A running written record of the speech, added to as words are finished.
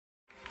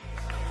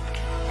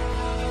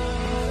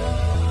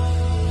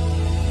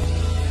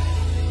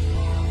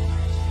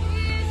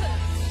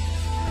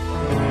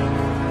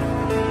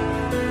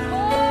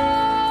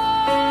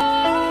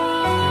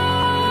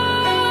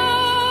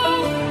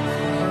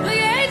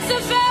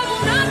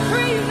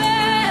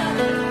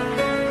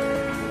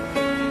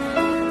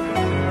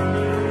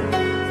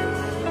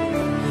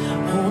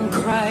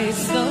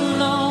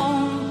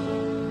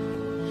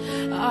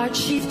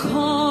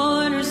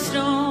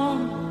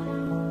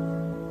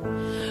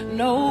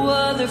No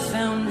other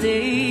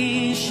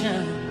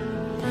foundation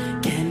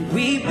can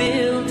we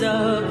build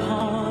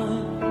upon.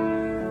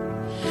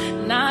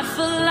 Not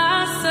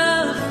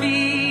philosophy,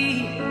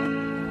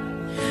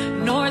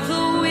 nor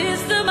the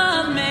wisdom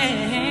of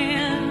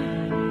man,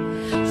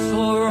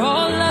 for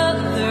all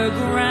other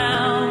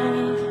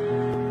ground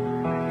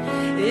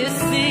is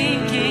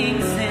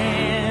sinking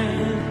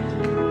sand.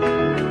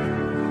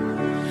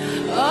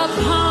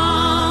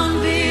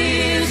 Upon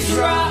this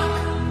rock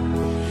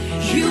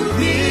you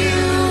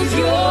build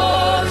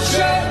your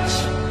church,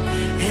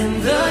 and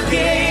the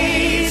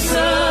gates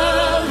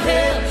of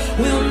hell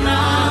will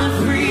not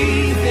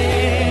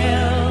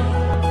prevail.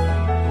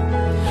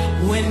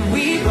 When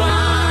we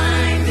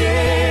bind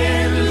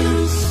and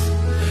loose,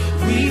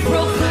 we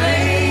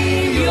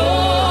proclaim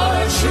your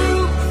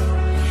truth,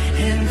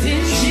 and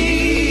in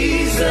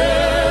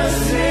Jesus'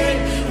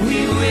 name we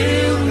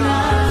will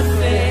not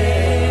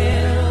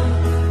fail,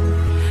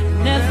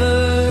 never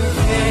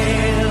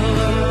fail.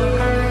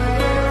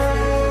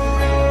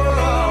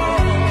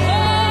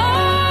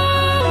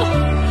 Oh,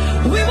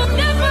 we will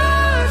never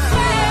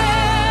fail.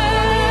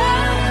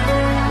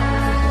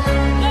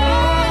 No.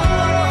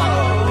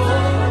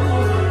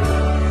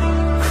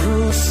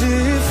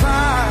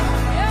 Crucified,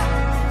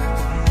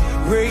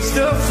 raised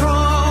up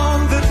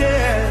from the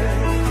dead,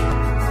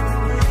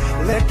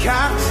 let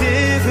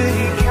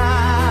captivity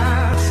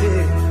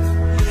captive.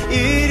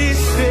 It is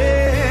finished.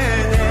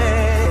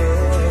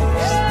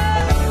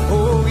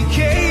 Oh, he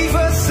gave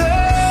us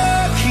the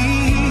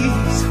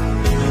keys,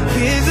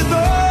 his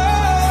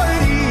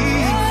authority.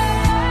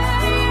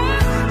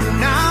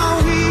 Now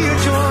we are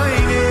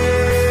joint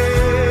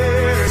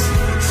heirs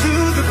to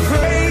the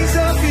praise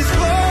of his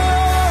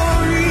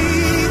glory,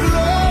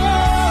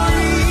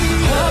 glory.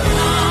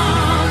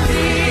 Upon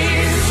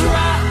this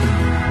rock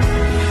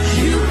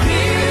you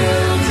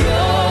build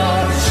your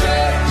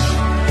church,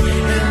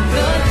 and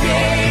the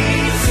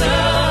gates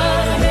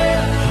of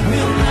hell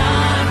will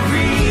not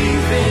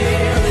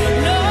prevail.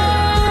 No,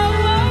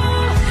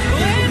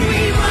 when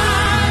we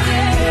bind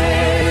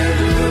and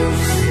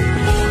loose,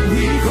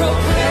 we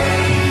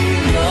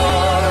proclaim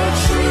your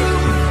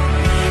truth,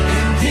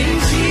 and in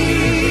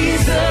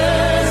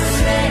Jesus'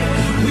 name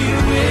we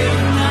will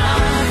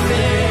not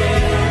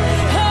fail.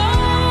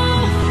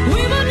 Oh,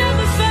 we will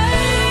never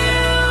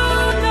fail.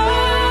 No,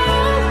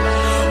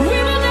 we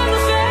will never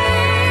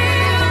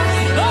fail.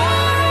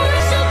 Oh, we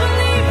shall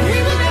believe we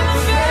will never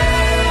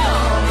fail.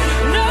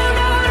 No,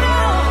 no, no,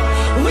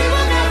 we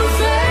will never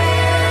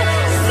fail.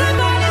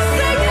 Somebody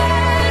say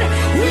it.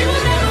 We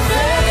will never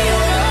fail.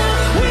 No,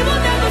 we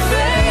will never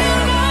fail.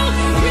 No,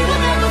 we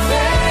will never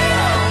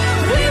fail.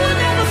 We will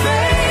never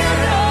fail.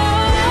 No,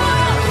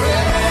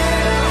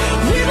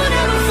 we will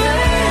never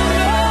fail.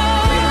 No.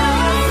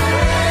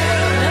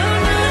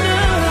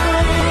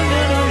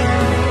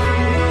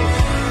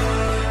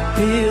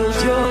 Build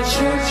your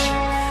church,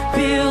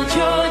 build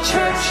your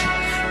church,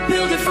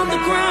 build it from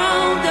the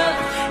ground up.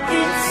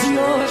 It's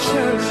your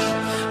church.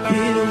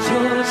 Build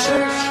your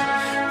church,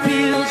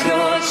 build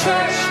your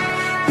church,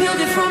 build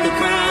it from the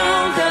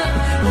ground up.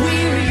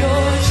 We're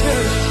your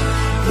church.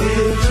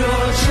 Build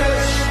your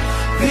church,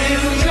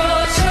 build your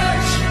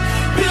church,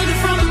 build it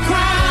from the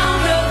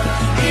ground up.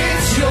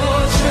 It's your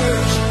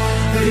church.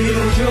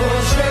 Build your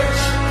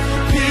church,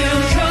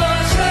 build your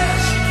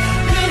church,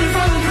 build it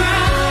from the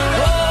ground.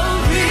 Oh,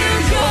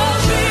 build your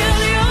church.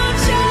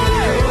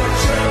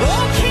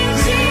 Oh, King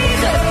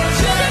Jesus,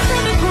 build it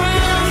from the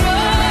ground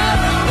up.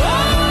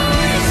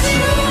 Oh, it's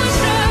your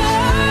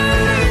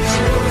church.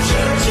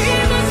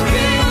 Jesus,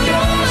 build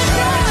your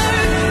church,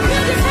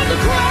 build it from the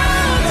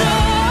ground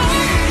up.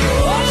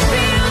 Oh,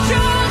 build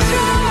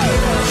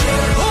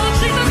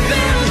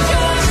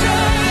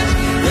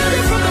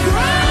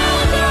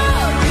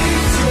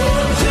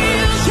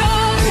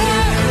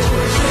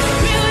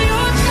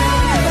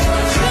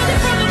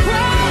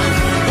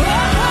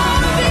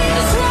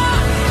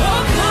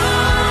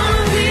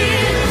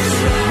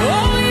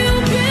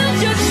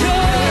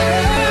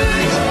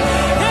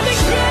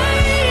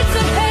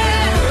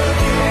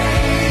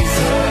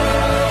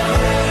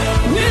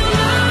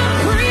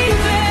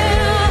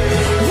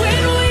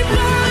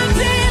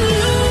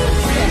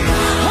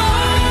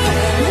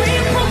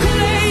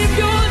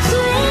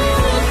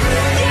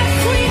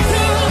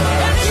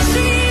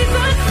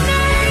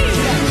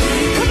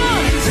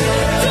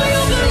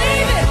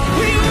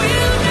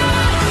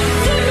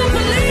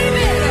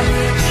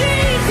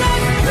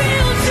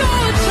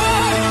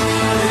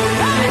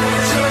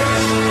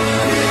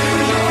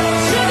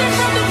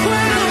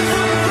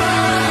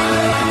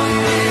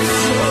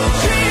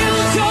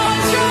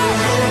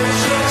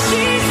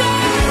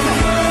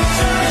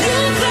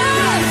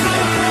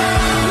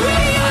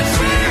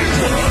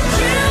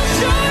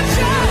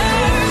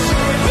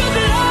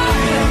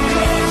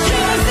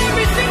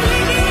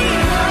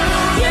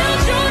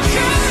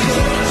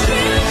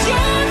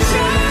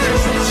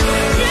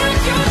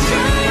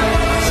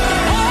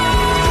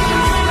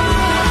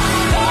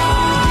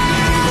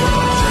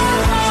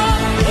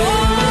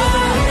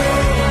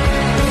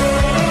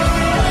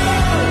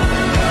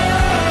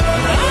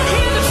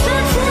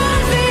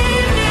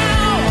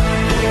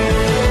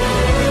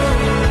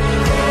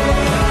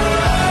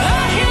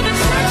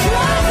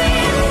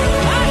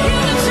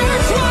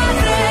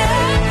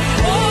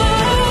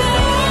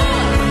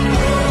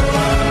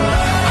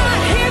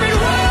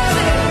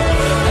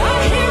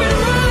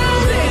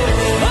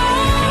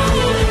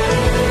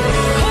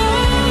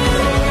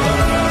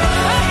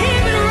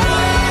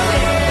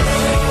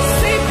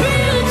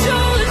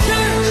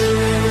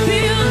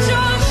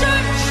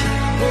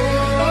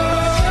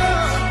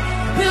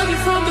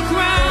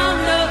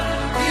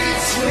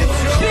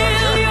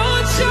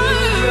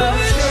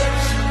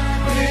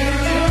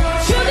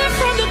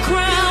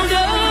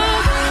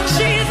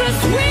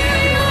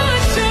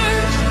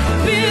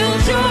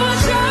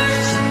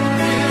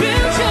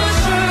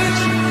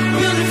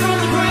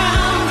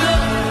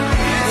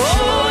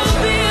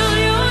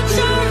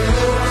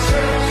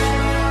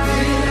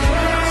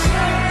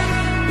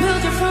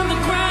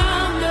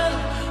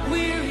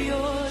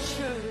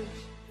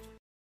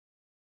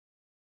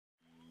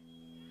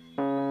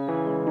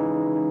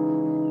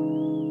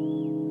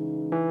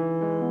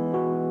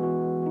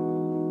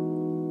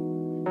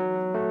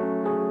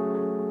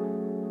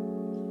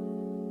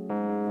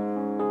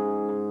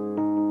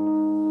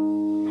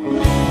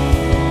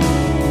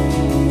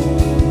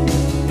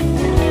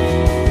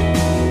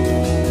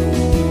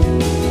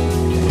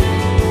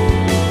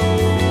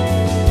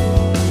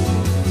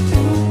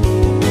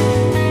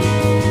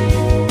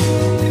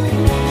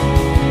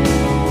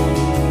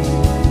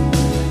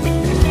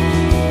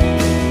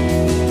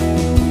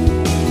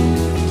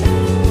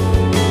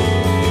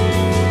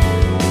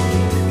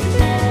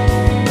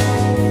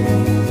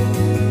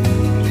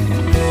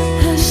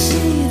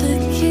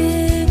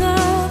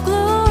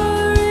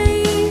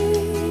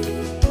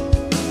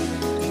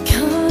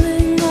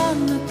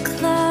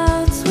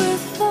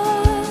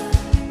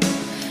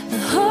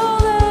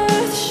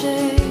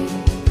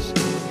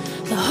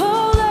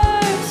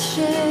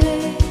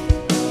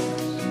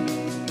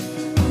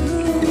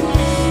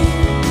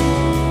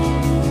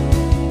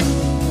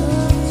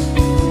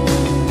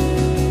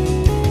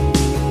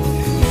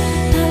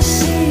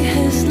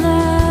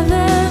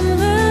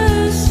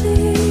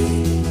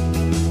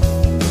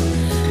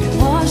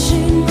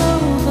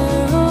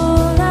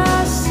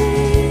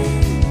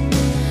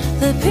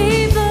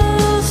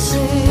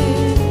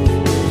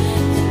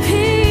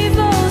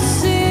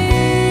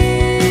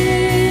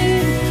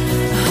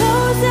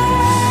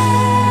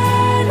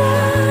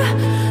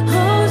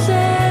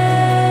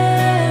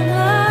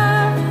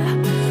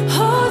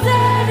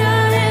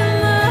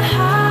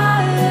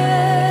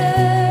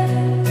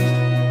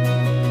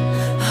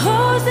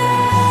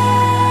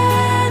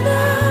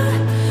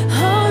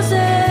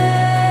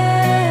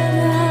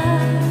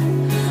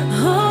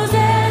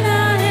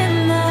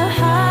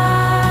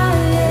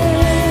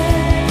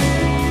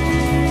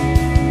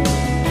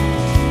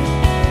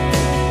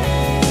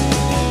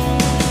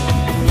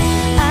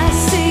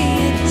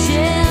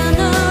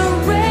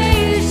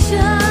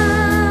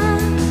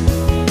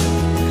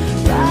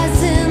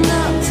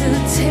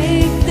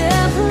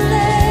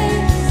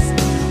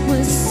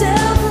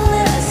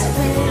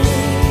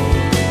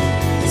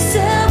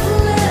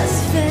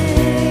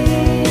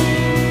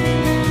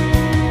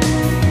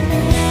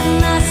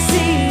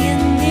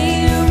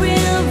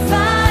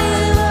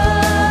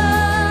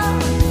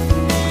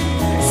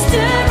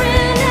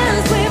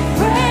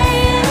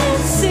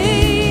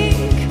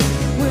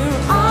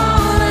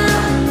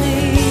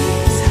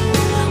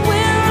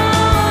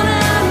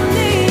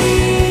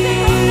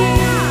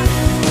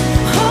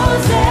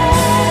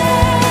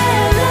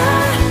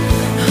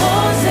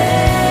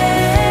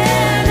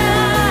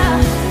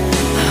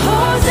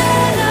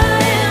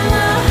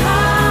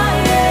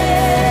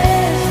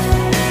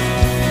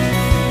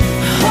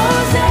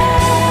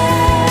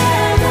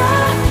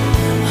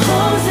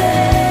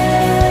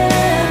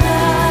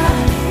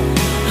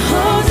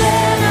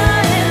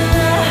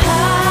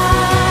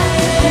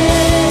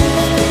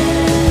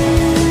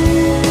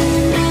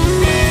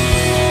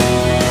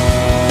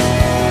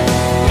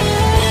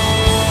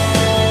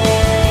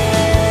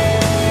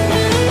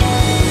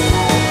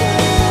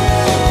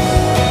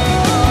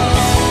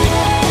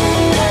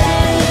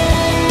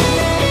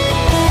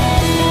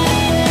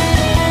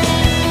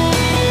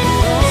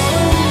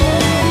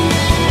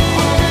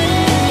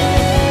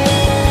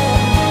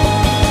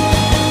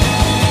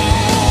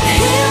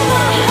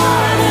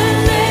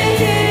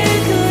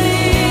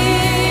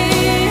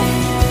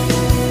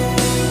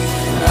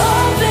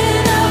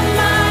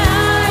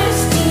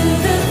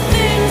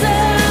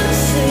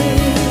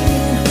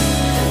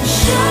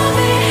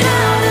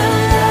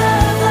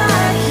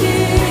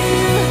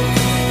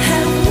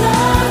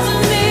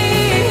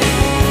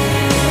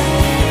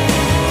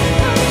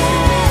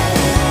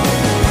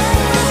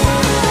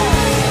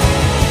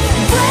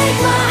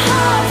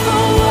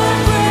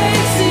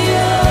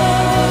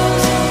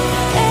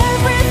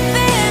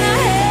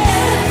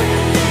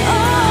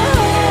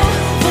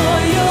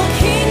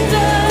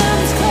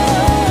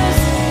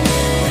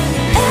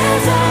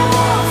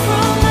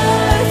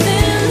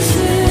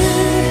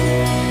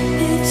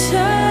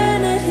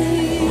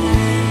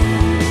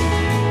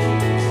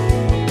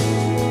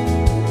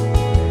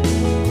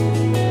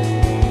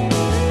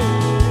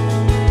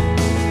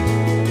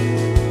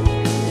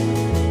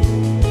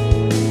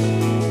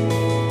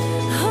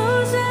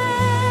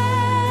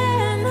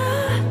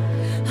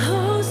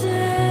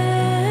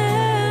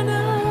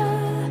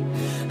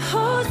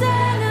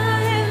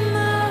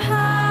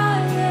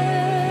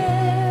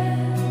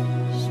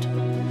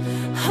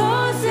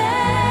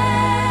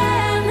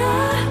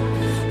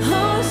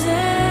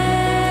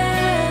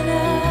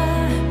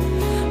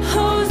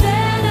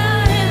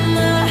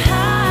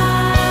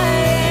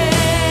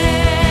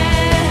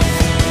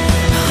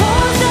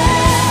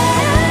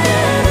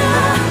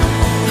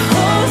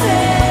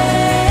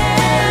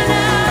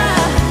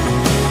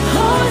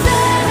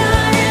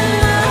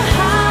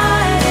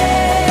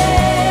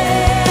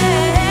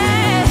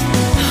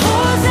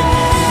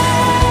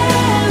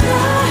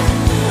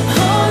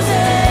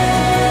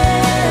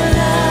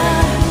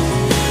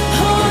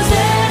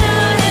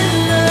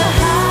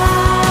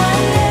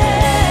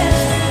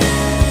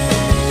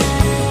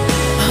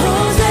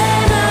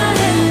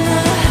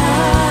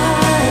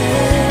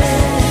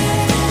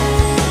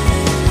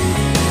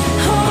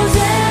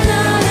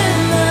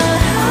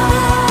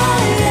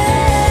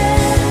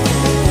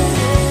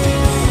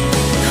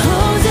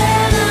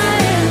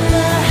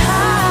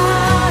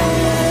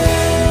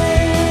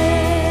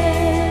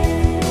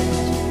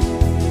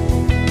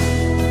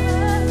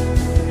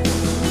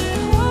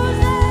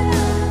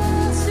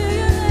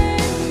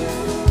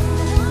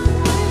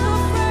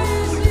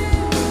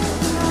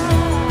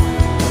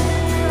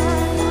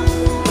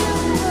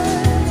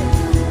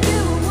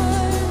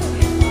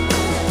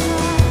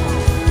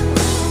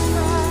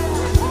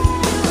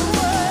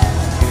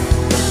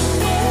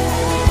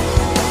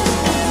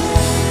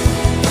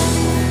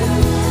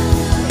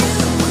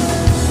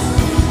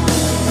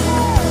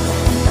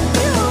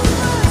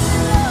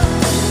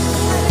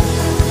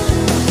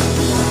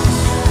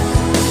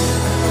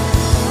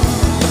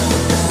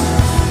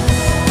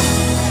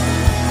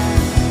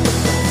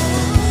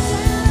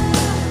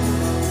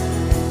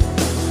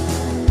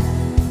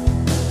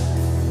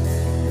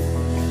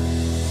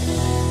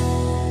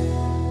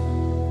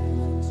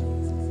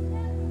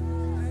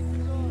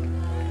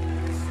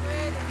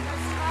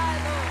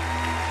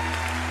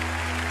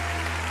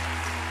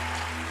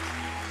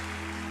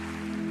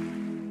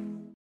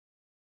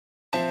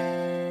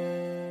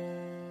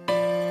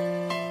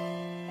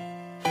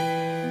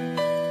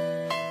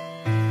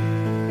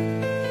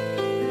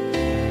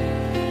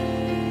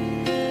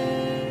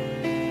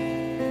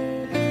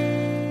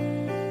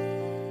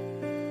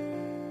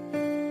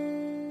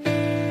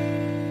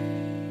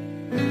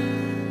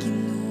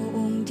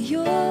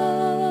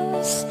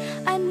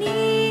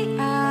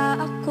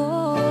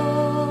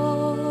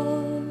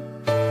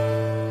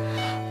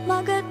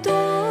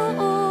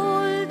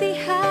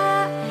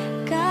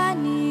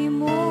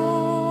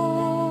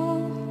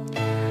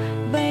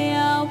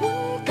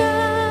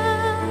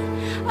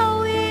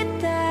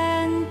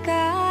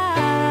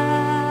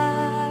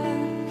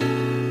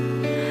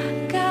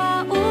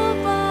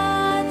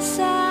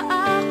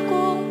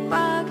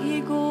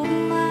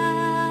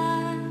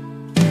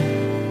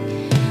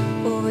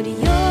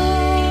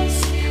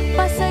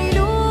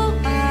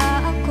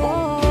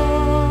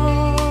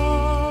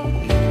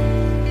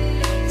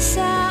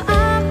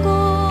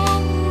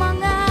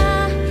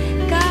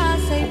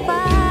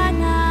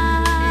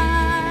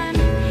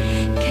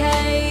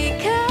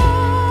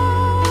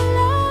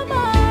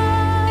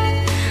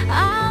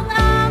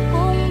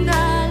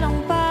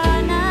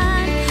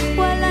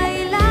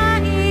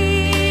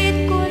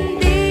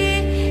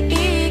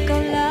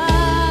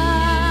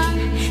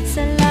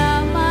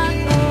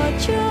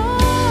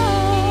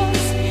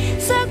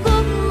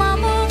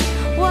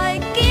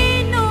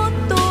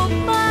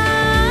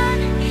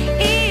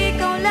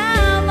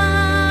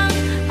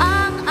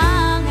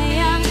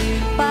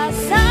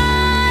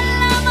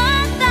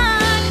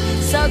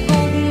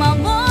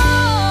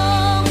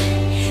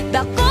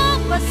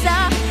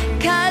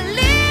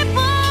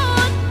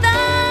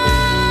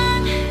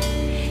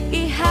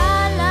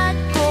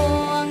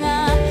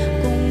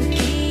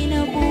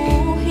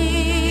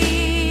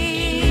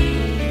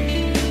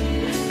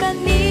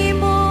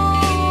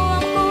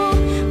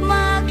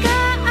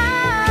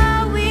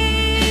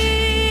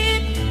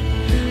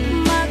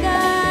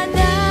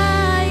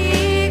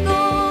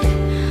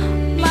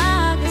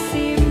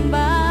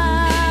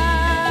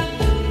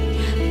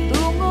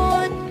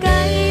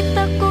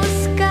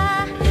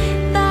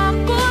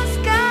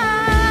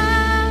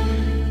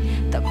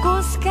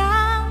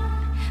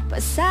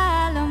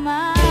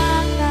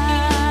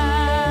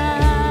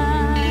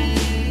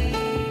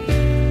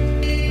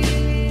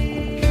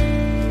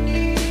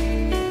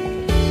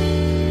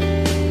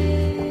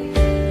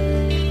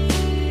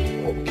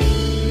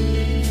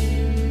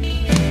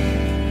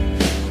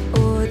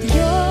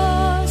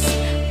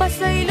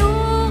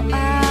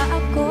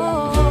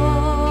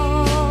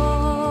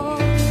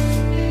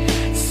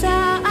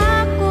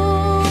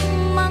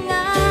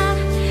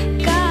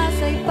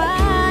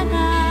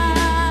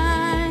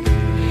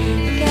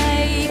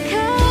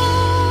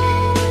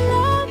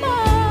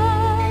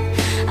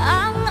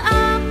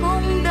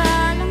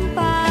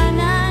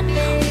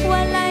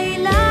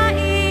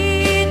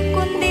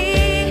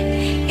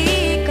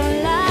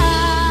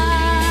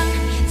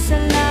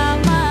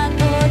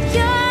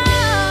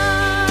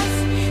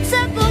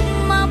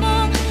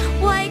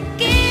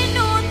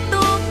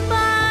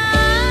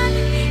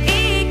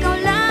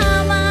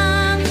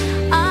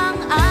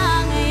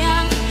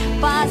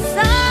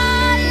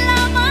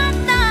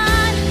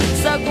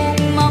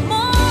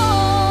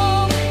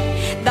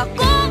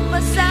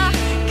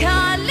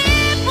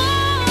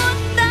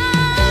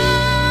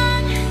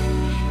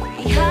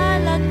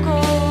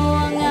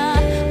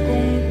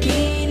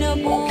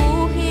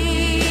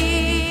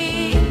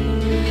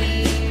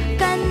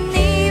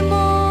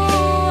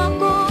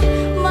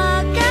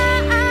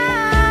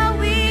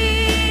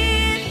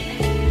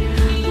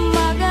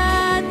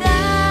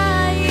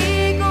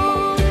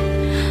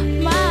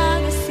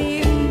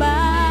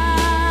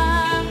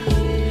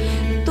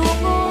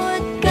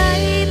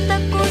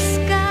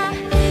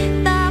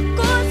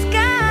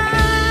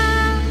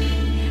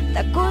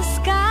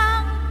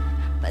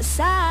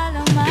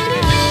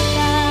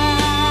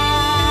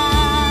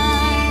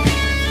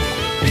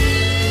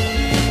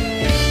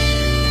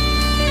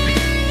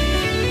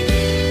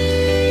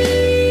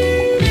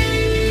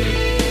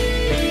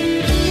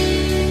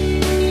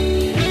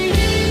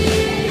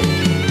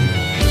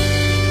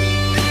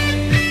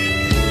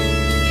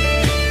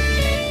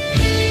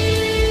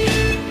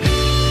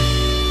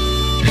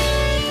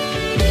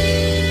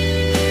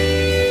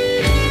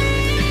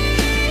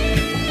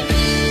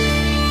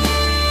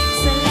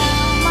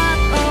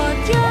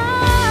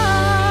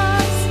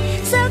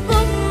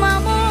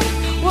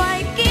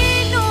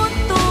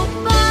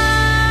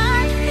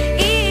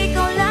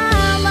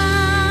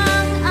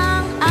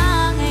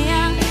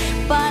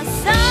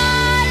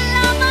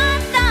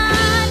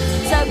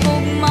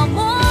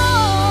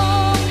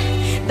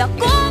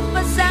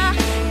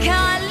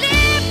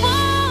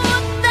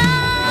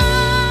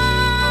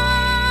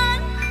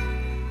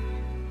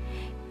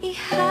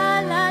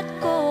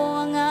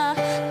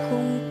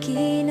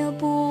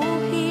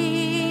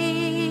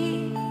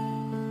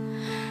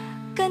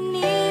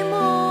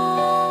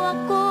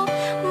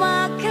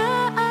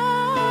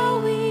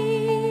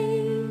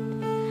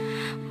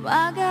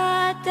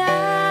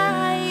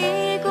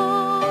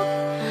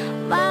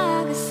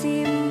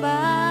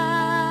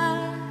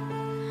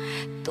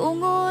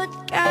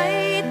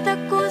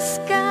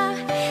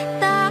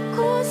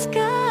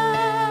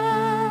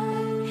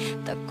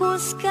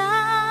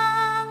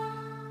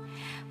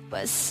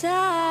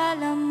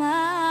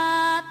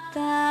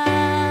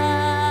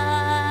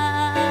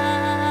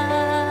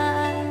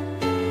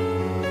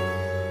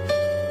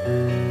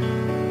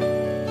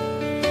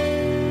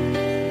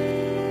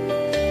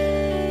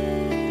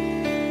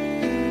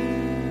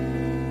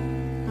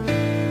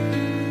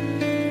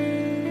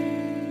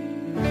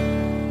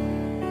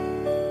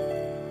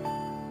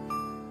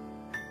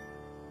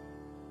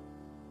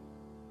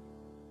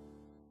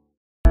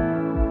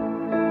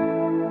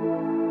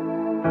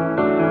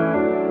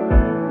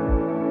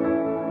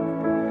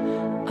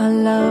I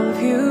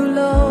love you,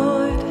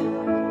 Lord.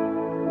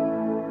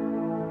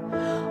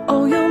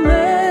 Oh, your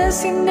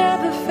mercy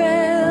never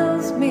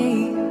fails me.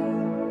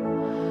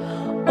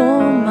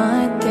 All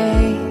my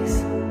days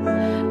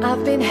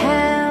I've been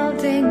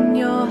held in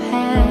your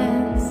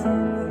hands.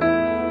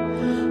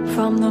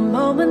 From the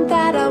moment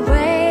that I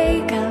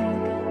wake up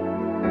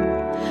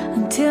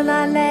until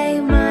I lay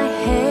my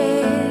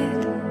head,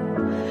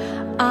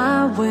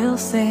 I will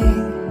sing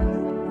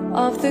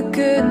of the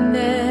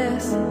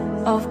goodness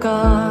of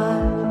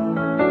God.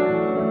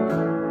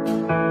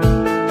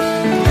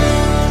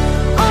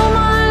 All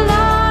my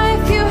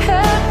life you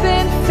have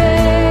been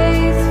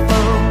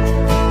faithful.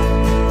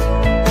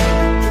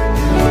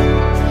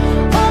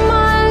 All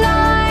my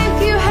life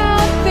you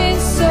have been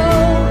so,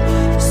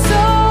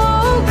 so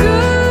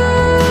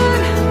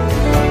good.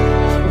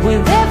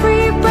 With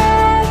every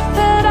breath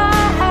that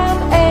I am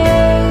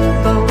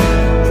able,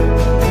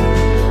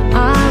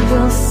 I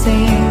will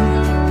sing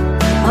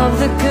of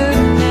the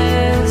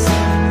goodness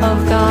of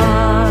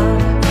God.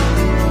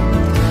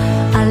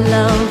 I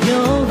love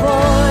your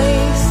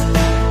voice.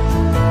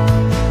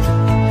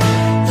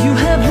 You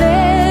have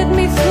led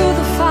me through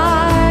the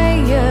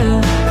fire.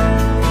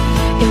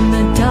 In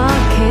the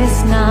darkest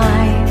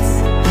nights,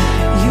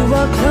 you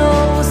are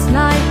close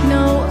like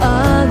no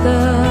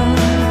other.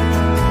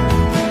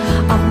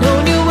 I've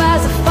known you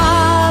as a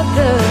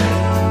father.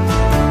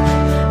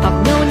 I've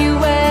known you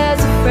as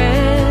a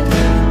friend.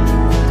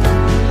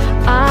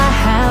 I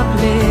have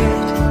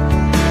lived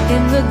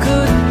in the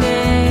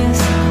goodness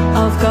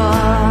of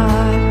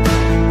God.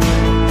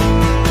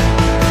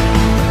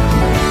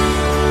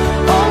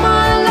 All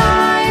my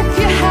life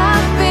you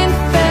have been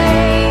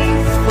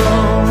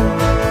faithful.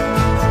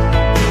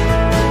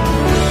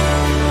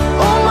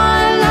 All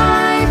my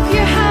life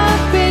you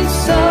have been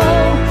so,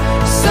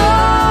 so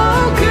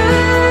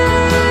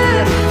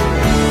good.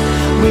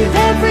 With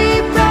every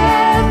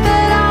breath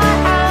that I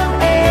am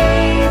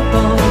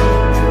able,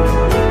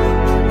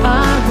 I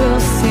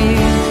will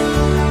sing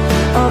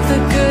of the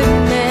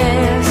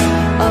goodness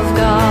of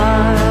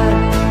God.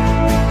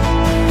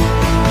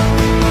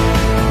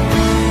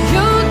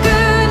 Your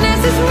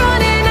goodness is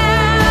running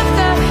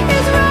after me.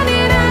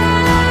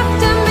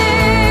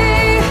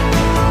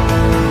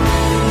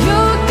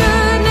 Your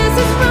goodness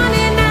is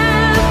running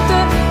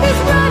after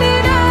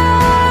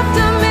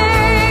me.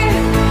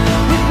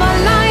 With my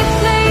life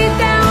laid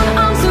down,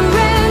 I'm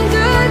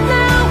surrendered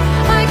now.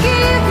 I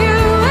give you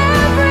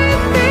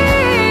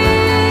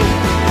everything.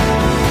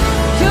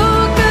 Your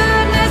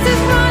goodness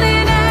is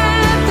running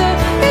after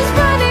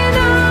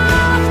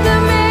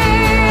me.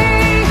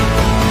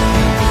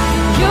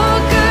 Your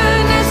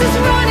goodness is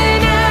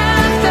running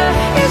after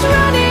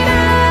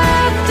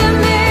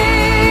me.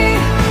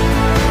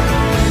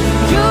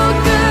 Your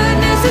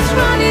goodness is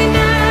running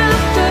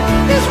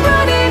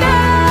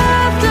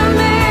after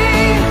me.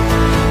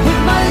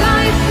 With my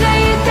life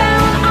laid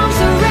down, I'm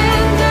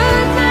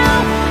surrendered now.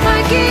 I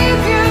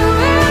give you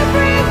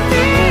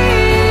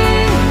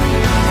everything.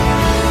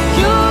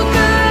 Your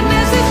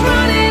goodness is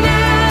running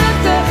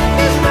after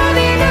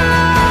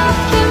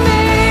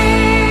me.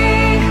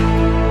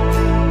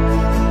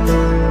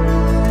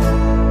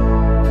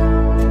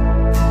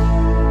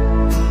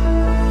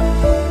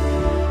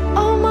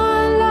 All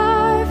my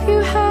life you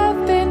have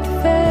been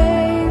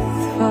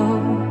faithful.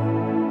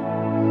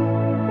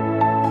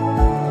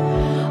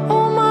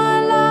 All my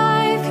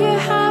life you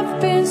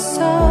have been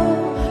so,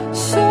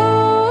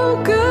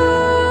 so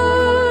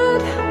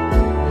good.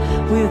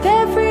 With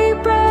every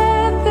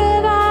breath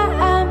that I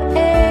am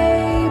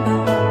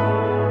able,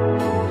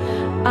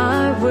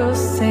 I will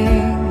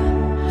sing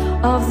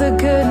of the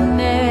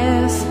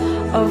goodness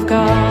of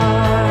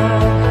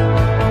God.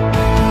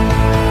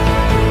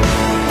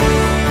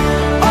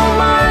 All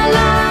my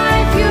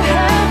life you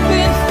have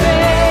been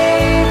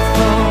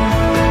faithful.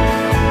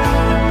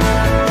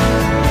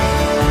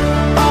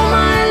 All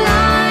my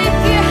life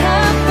you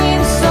have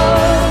been so,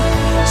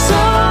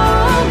 so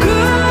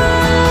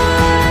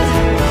good.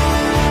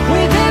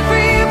 With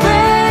every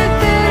breath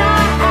that I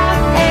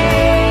am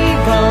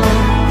able,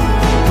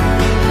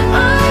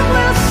 I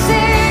will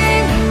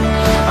sing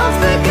of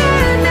the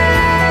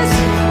goodness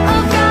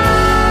of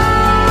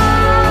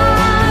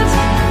God.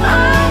 I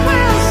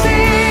will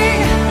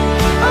sing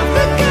of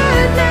the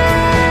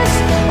goodness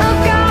of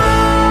God.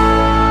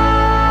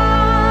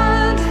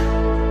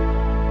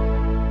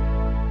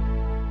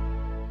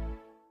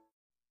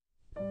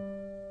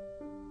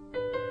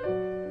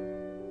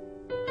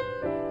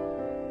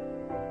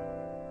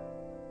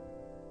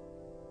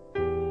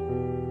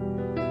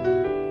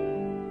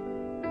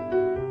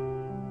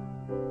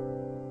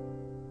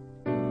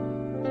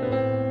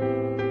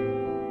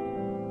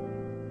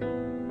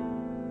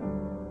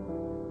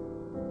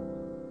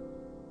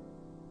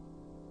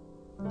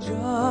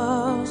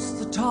 Just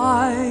the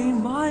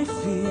time I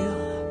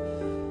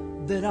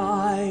feel that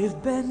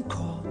I've been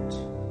caught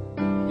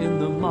in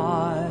the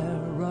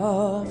mire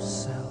of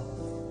self.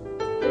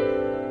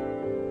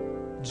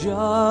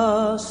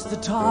 Just the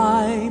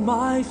time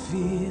I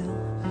feel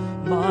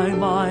my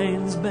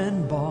mind's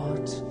been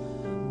bought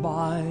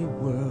by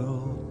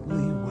worldly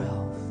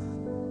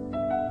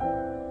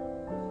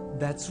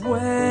That's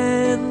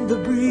when the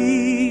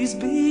breeze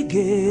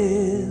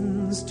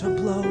begins to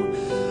blow.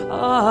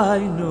 I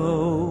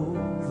know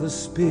the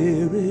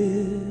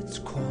Spirit's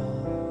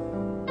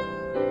call,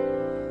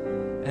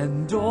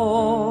 and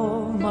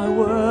all my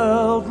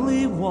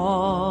worldly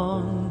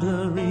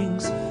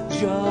wanderings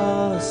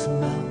just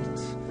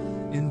melt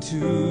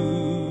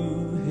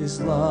into His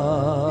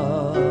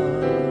love.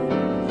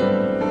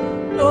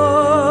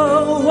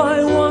 Oh,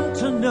 I want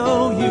to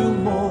know You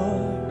more.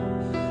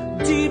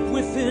 Deep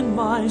within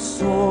my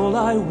soul,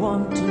 I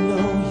want to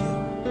know You.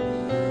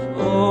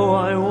 Oh,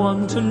 I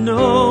want to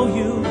know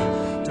You,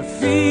 to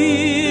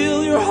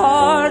feel Your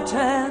heart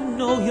and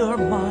know Your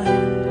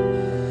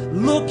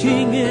mind.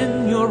 Looking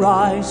in Your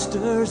eyes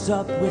stirs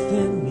up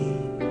within me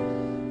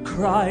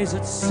cries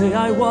that say,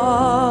 I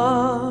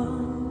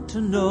want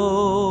to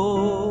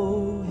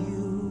know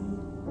You.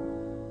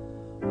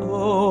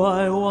 Oh,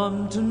 I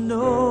want to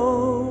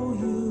know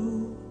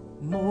You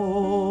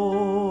more.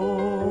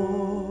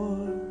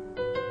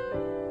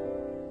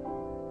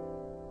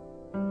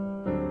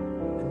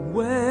 And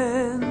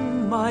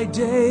when my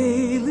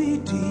daily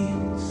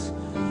deeds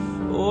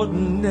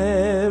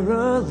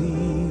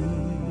ordinarily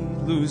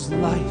lose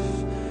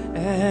life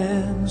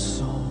and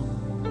song,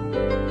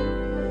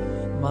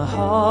 my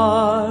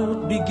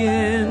heart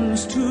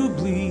begins to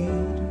bleed.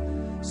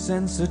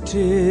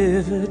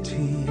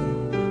 Sensitivity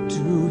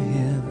to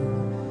Him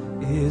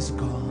is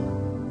gone.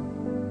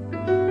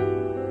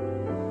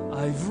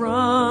 I've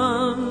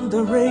run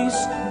the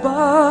race,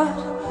 but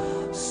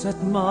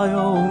set my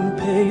own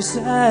pace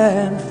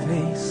and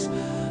face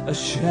a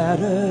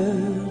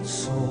shattered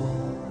soul.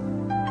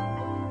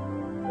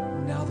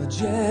 Now the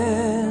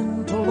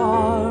gentle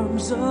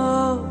arms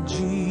of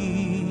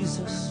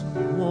Jesus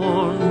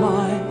warm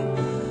my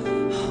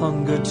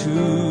hunger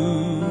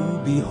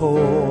to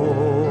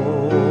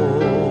behold.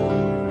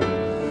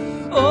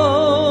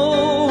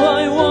 Oh,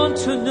 I want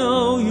to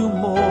know You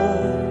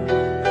more.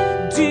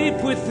 Deep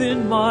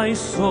within my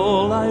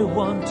soul, I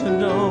want to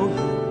know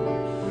You.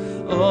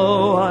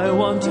 Oh, I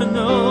want to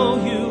know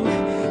You,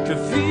 to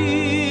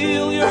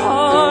feel Your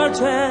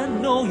heart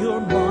and know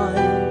Your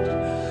mind.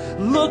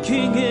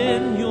 Looking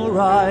in Your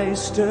eyes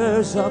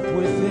stirs up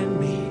within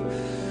me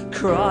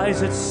cries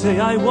that say,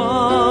 I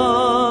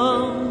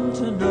want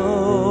to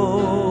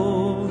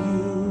know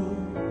You.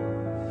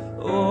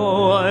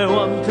 Oh, I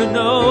want to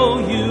know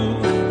You,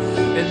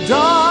 and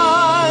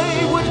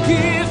I would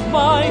give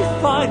my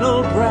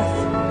final breath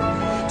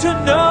to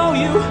know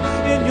You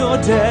in Your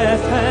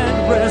death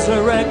and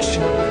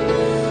resurrection.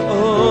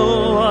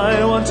 Oh,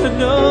 I want to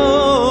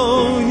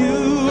know You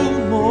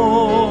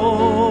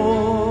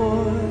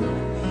more.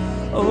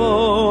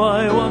 Oh,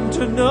 I want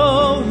to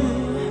know You,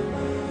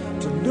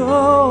 to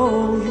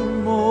know You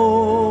more.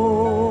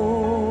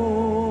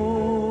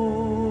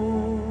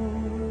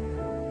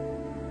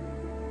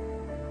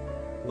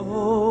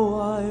 Oh,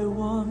 I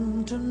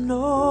want to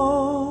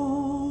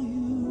know You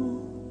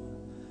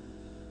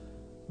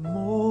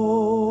more.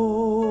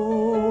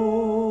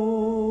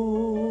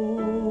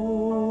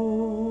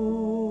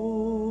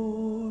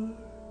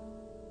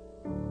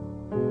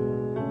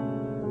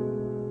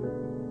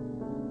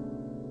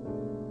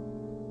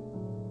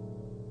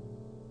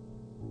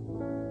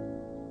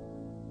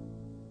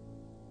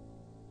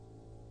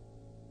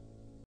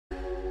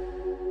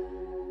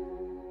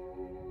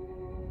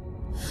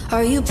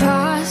 Are you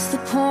past the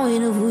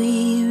point of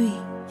weary?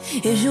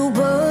 Is your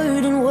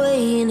burden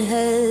weighing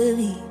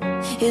heavy?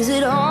 Is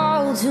it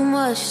all too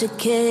much to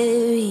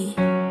carry?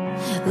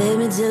 Let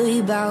me tell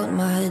you about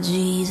my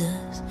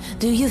Jesus.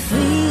 Do you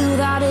feel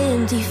that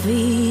empty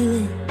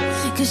feeling?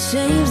 'Cause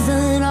shame's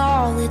done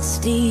all it's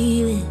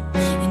stealing,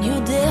 and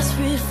you're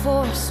desperate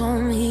for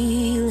some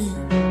healing.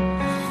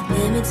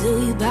 Let me tell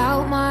you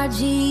about my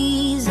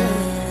Jesus.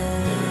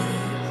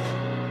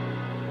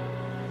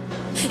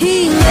 He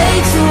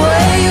makes a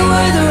way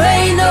where there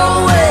ain't no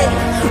way,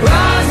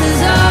 rises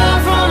up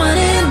from an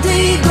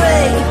empty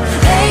grave.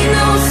 Ain't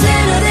no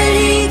sinner that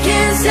He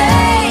can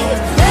save.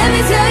 Let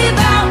me tell you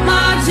about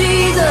my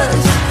Jesus.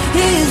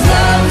 His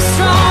love is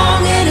strong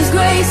and His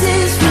grace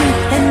is free,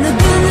 and the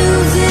good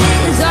news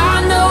is I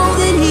know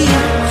that He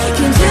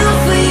can do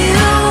for you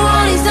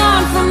what He's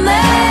done for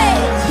me.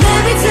 Let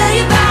me tell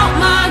you about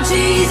my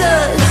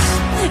Jesus,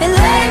 and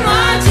let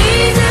my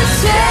Jesus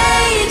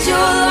change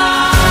your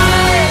life.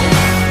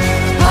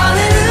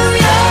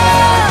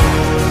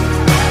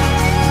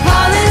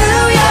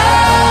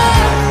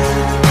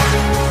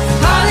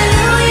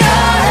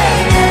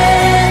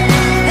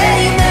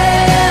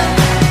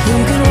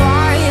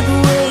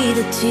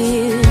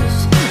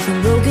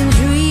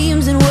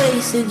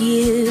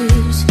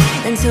 Years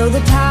until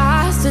the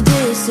past to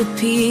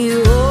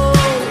disappear. Oh,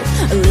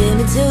 let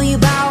me tell you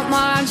about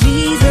my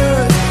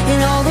Jesus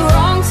and all the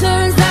wrong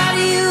turns that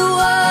you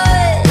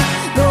would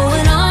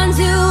going on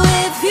to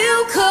if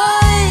you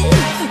could.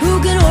 Who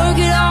can work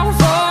it all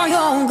for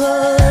your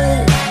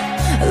good?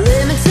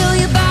 Let me tell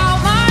you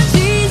about my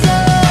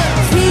Jesus.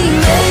 He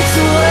makes a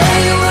way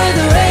where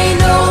there ain't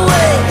no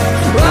way,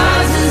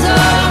 rises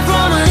up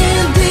from an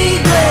empty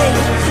grave.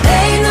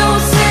 Ain't no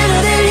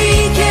sinner that He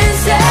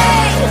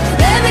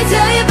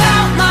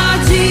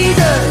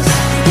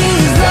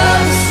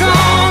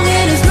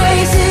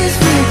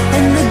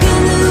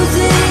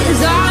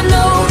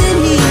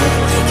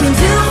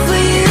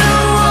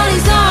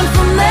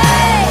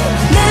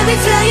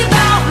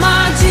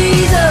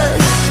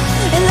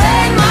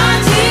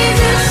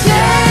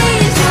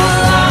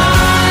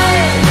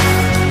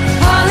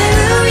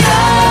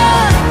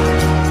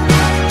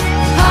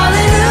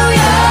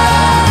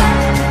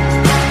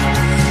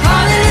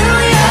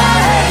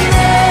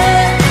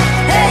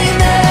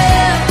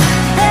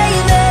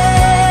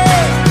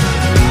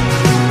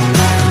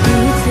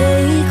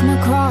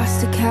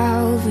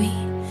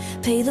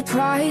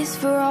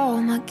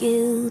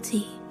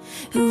guilty.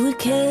 Who would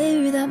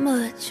care that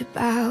much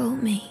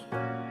about me?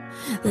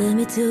 Let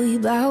me tell you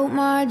about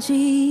my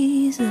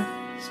Jesus.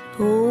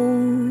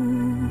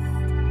 Oh,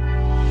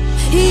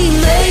 He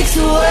makes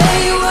a way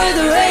where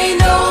there ain't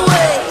no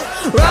way,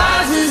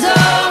 rises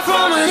up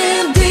from an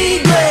empty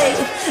grave.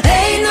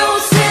 Ain't no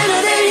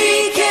sinner that He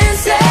can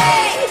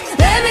save.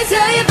 Let me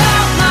tell you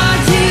about my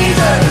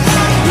Jesus.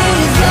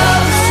 His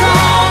love is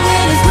strong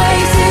and His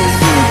grace is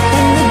true.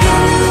 And the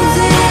good news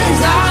is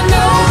I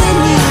know that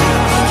He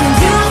can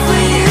do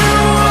for you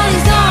what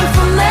He's done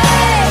for me.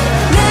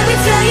 Let me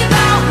tell you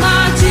about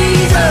my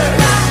Jesus.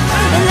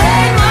 And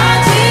let my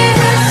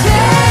Jesus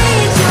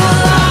change your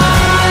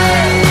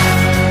life.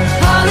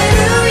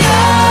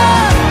 Hallelujah.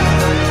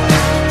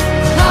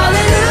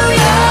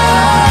 Hallelujah.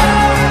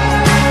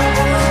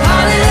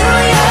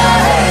 Hallelujah.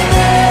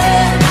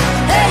 Amen.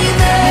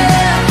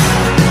 Amen.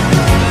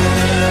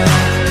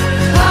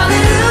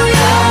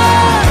 Hallelujah.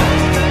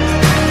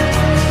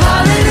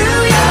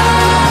 Hallelujah.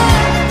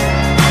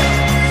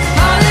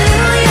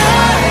 Hallelujah.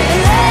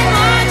 And let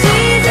my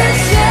Jesus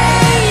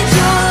change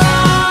your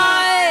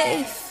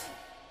life.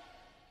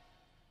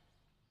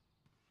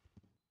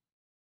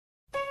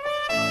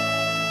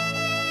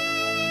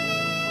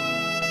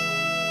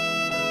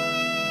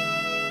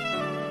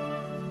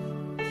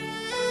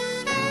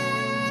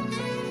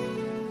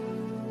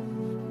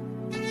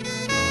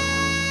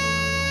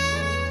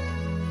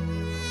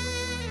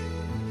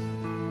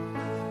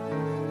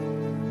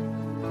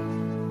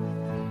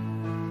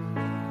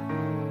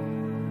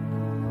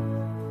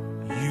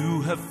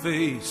 You have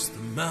faced the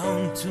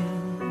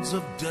mountains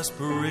of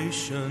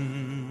desperation.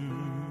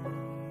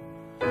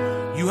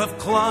 You have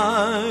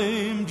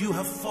climbed, you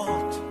have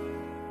fought,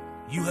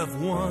 you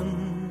have won.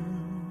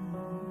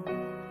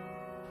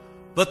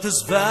 But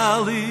this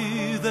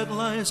valley that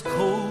lies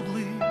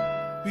coldly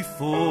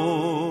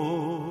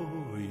before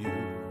you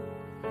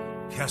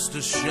casts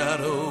a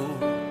shadow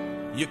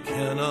you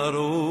cannot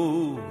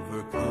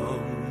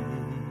overcome.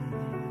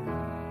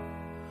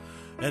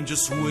 And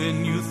just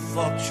when you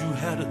thought you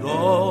had it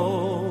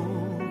all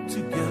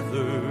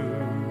together,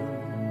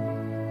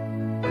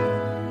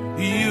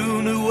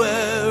 you knew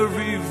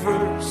every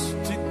verse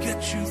to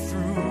get you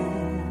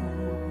through.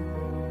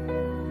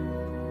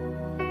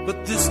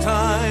 But this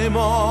time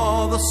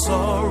all the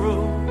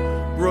sorrow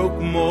broke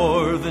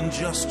more than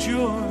just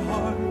your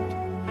heart,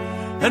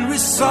 and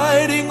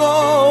reciting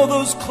all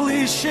those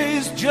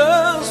cliches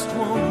just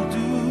won't do.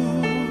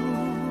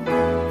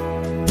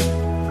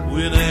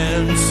 When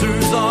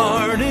answers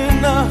aren't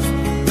enough,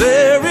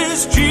 there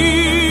is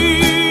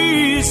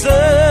Jesus.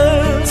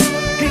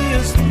 He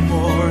is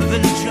more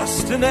than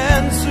just an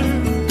answer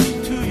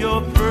to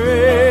your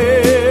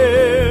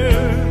prayer.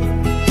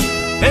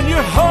 And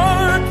your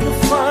heart will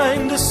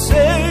find a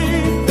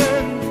safe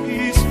and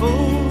peaceful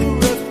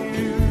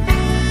refuge.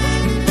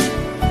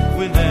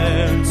 When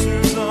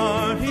answers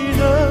aren't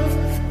enough,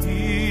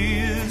 He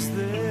is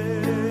there.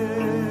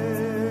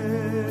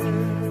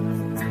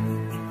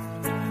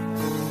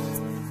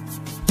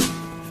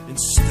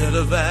 Instead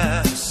of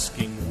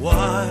asking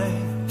why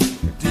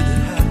did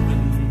it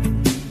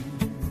happen,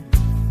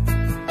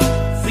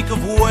 think of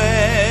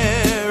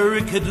where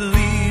it could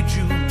lead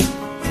you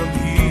from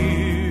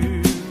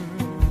here.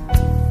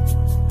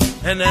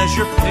 And as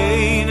your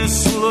pain is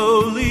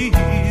slowly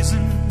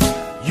easing,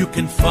 you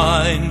can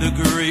find a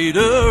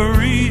greater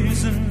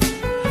reason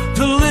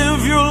to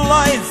live your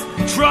life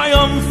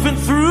triumphant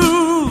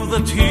through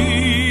the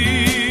tears.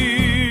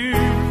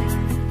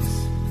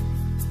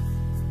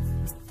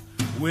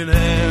 When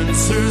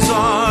answers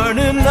aren't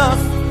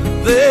enough,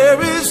 there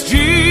is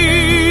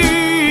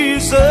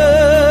Jesus.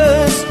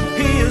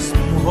 He is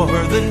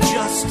more than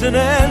just an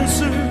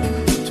answer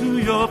to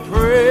your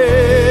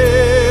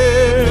prayer.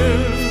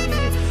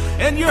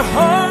 And your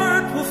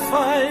heart will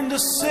find a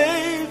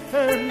safe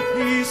and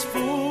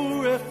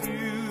peaceful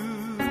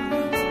refuge.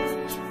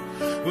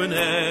 When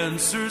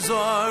answers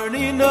aren't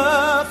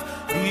enough,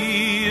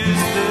 He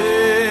is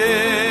there.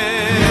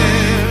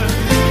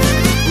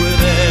 When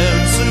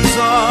answers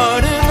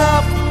aren't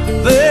enough,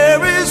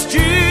 there is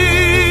Jesus.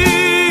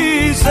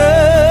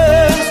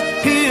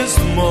 He is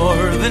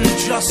more than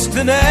just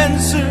an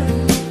answer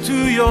to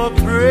your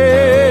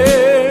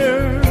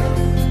prayer.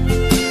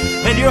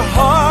 And your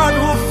heart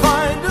will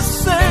find a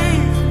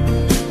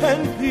safe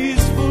and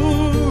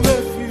peaceful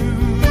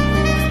refuge.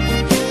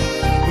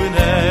 When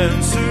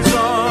answers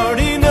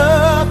aren't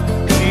enough,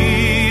 He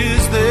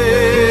is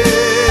there.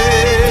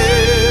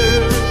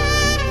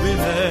 When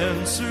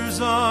answers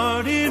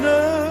aren't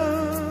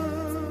enough,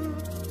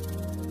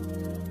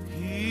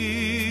 He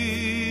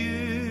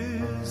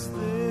is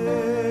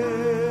there.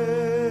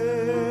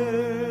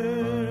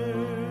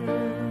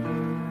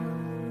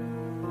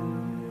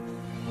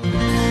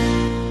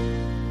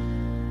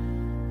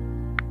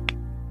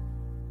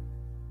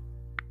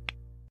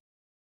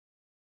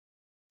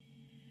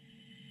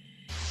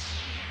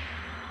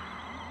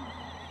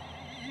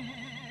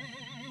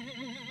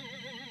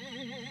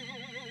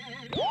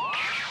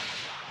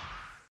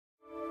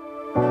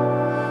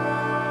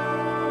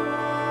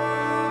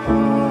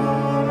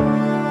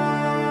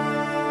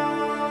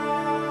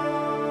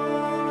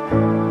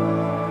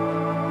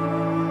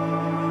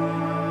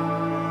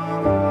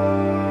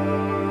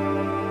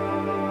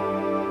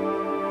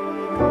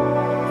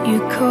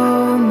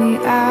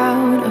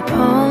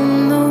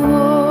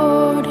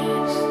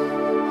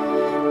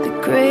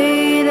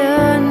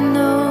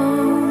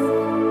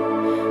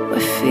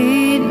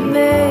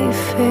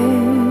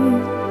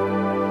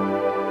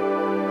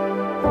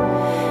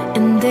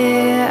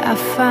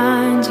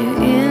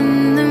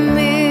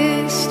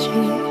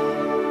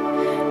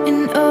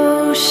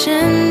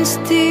 oceans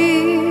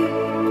deep,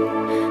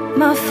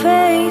 my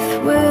faith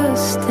will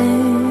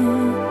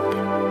stand,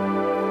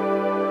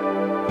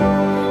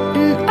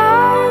 and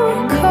I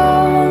will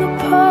call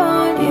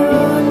upon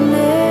your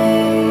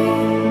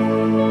name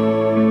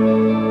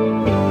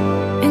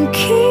and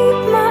keep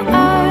my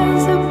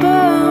eyes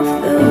above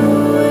the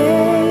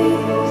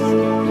waves.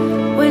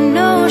 When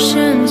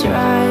oceans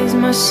rise,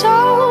 my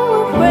soul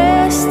will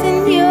rest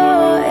in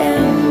your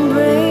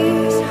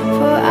embrace,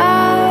 for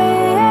I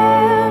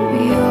am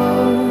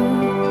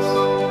yours.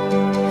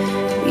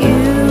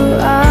 You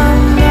are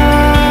mine.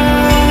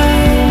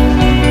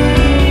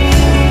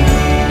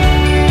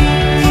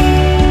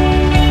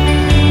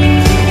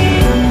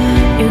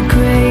 Your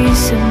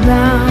grace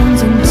abounds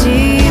in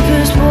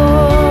deepest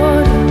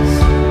waters.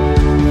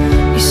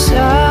 Your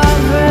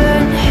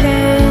sovereign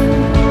hand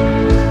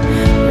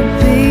will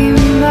be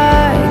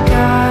my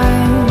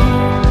guide.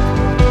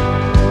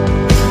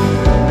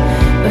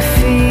 My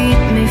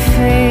feet may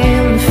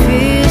fail and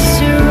fear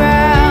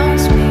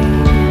surrounds me.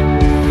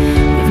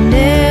 You've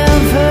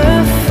never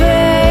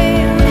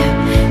failed,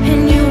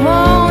 and you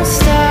won't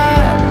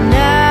start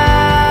now.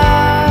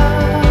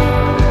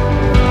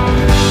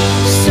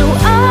 So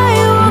I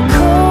will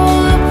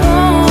call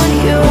upon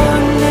your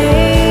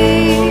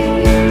name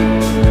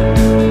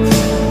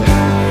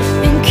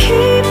and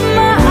keep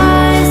my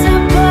eyes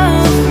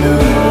above the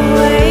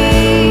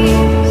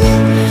waves.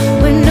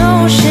 When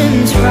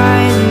oceans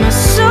rise, my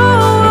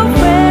soul will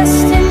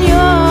rest in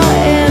your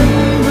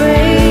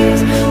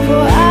embrace,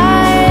 for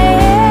I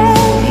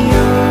am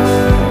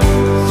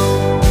yours.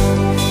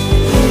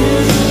 You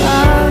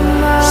are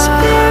mine.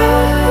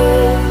 Spirit,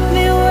 lead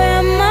me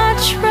where my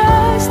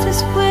trust is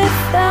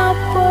without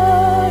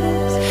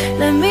borders.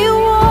 Let me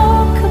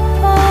walk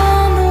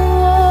upon the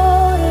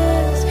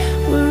waters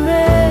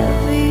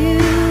wherever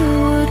you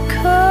would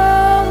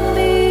call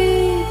me.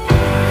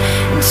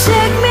 And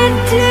take me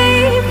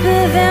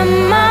deeper than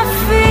my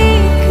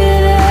feet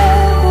could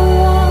ever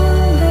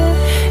wander,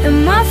 and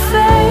my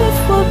faith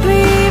will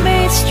be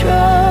made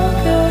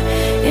stronger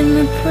in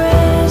the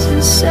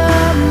presence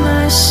of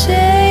my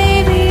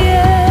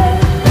Savior.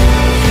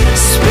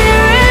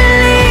 Spirit,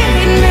 lead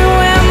me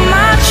where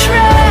my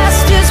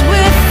trust is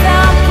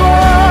without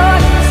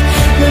borders.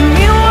 Let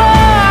me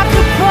walk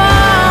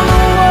upon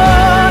the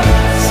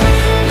waters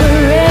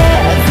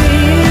wherever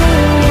you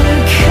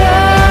would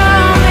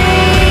call me.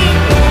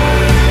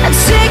 And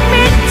take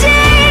me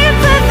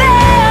deeper than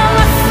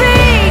my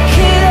feet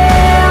could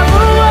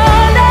ever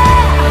wander,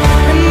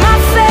 and my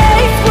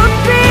faith will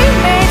be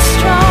made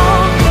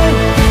stronger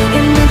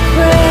in the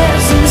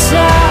presence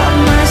of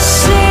my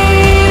Savior.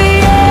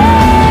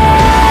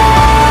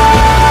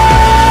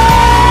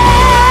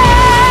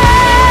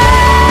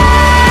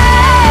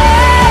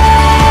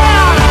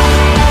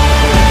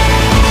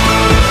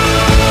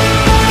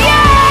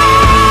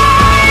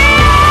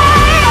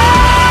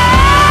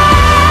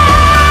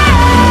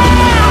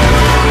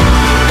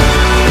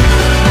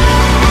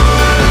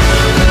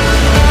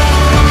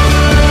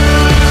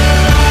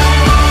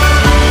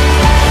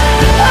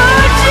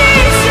 Oh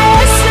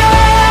Jesus,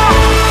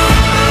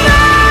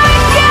 my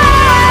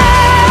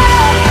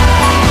God,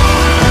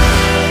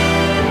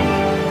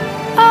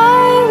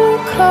 I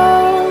will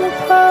call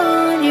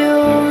upon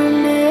your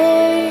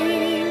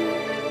name.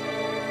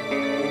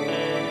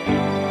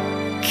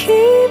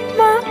 Keep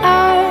my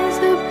eyes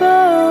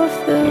above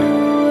the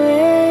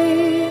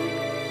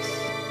waves.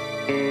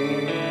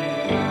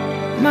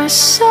 My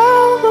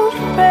soul will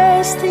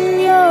rest in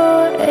your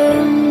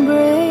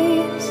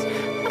embrace.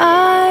 I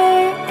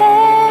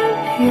am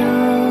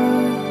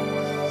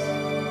yours,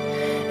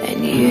 and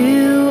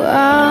you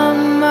are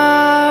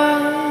mine.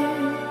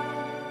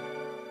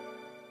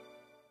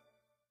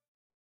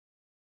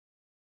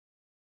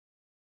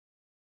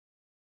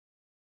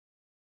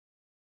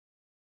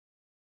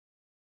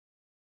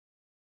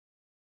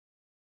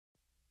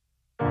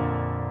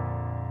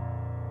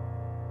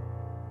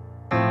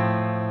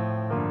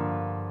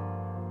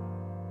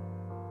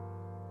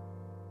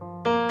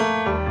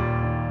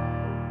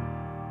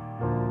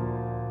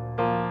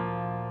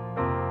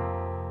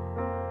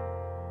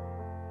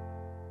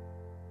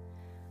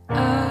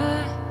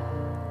 I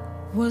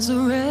was a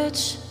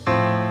wretch.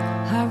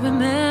 I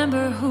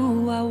remember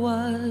who I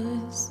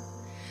was.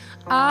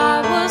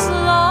 I was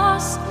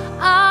lost.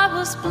 I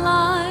was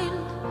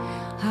blind.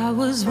 I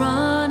was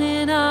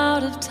running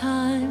out of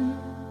time.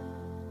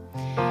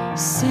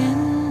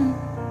 Sin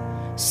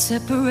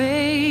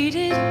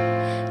separated.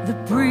 The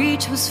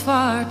breach was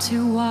far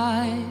too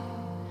wide.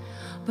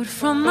 But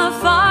from the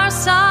far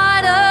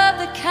side of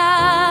the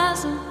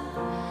chasm,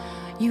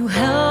 you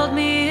held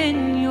me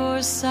in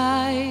your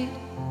sight.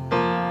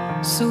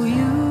 So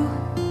you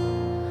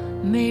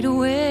made a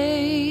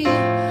way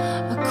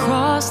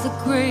across the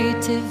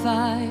great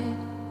divide,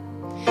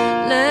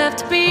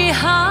 left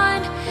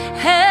behind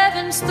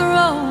heaven's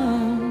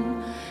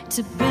throne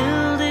to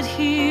build it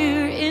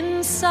here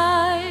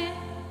inside.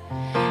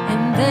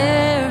 And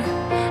there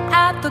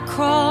at the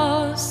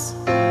cross,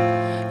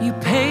 you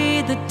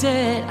paid the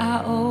debt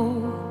I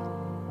owe,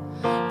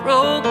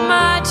 broke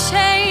my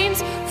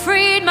chains,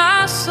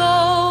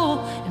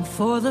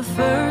 For the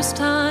first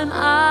time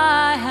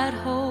I had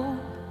hope.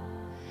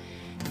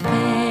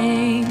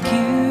 Thank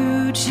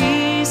you,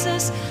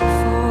 Jesus,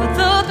 for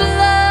the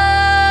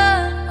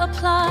blood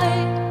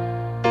applied.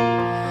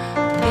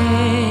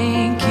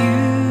 Thank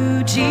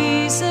you,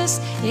 Jesus,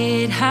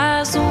 it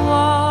has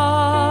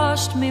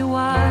washed me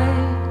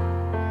white.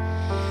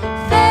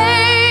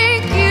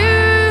 Thank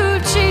you,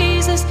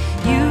 Jesus,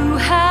 you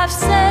have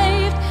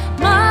saved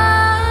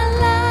my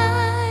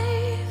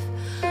life,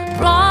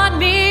 brought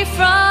me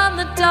from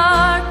the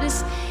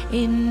darkness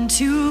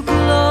into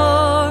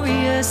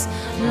glorious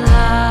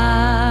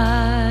light.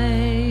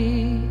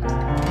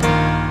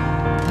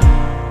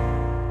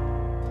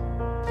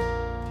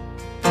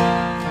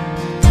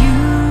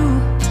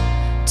 You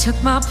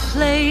took my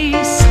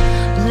place,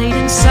 laid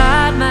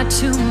inside my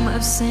tomb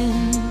of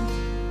sin.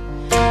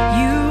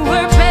 You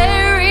were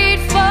buried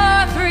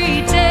for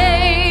 3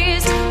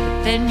 days,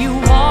 but then you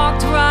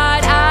walked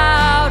right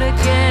out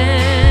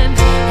again.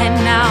 And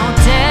now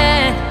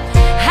death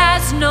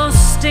has no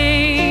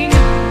sting,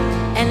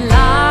 and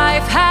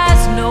life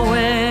has no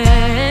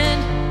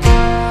end.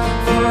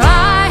 For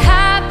I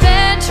have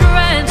been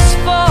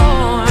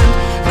transformed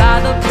by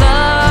the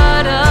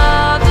blood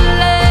of the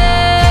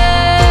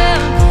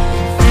Lamb.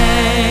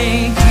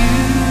 Thank you,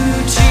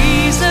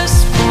 Jesus,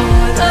 for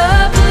the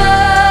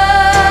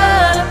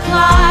blood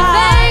applied.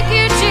 Thank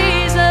you,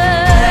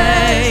 Jesus.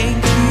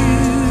 Thank you,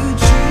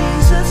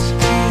 Jesus,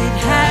 it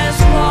has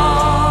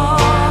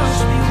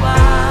washed me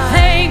white.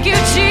 Thank you,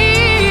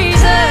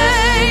 Jesus.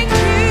 Thank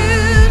you,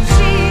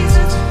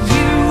 Jesus,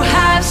 you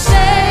have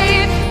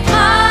saved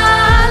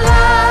my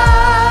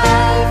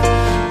life,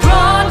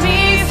 brought me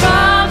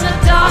from the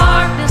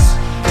darkness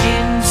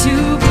into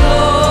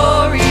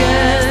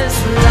glorious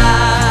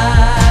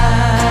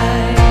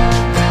light.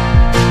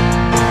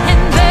 And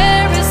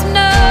there is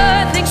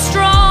nothing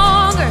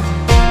stronger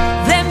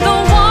than the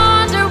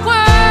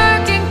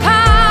wonder-working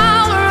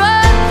power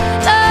of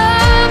the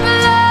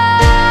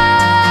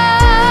blood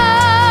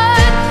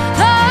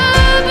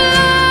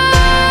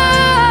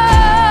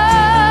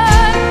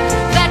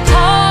that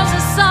calls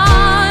us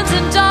sons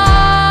and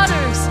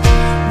daughters.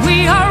 We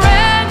are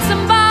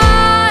ransomed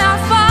by our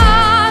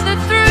Father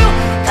through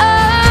the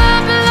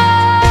blood.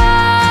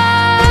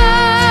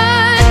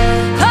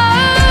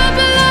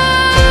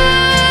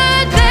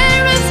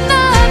 There is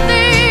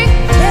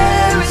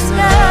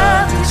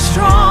nothing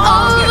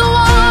stronger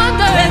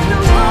than the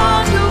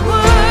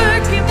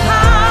wonder-working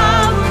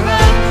power of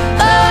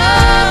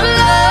the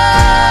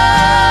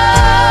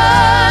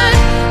blood.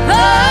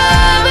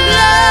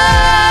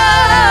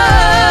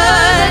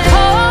 That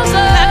calls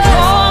us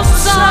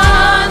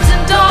sons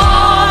and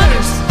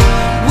daughters.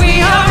 We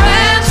are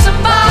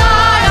ransomed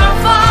by our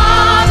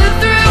Father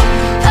through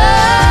the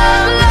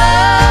blood.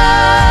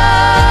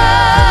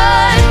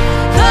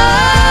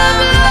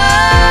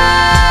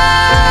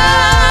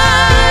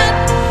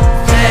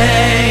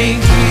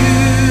 Thank you,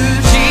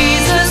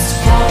 Jesus,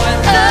 for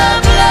the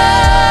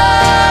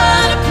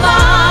blood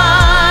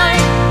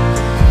applied.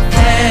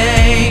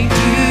 Thank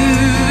you,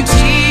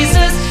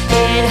 Jesus,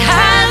 it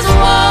has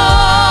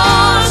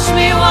washed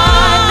me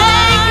white.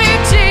 Thank you,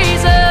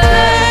 Jesus.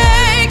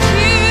 Thank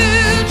you,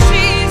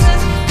 Jesus,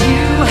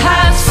 you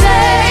have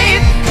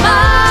saved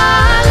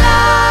my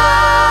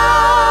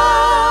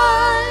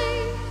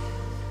life.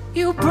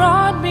 You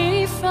brought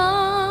me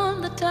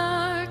from the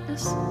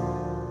darkness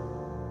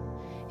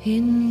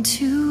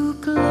into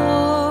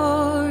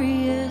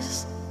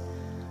glorious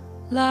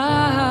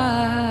light.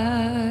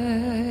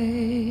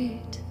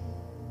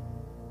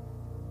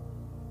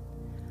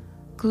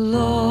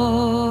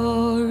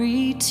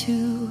 Glory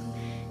to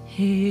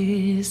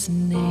His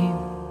name.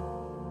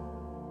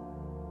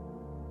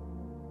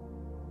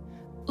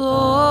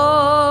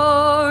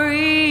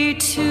 Glory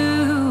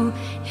to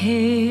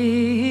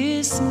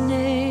His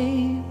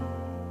name.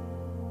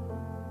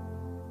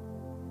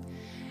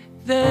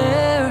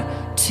 There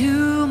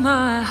to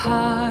my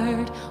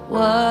heart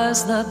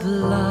was the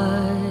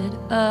blood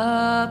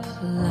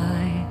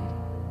applied.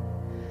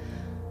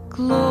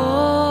 Glory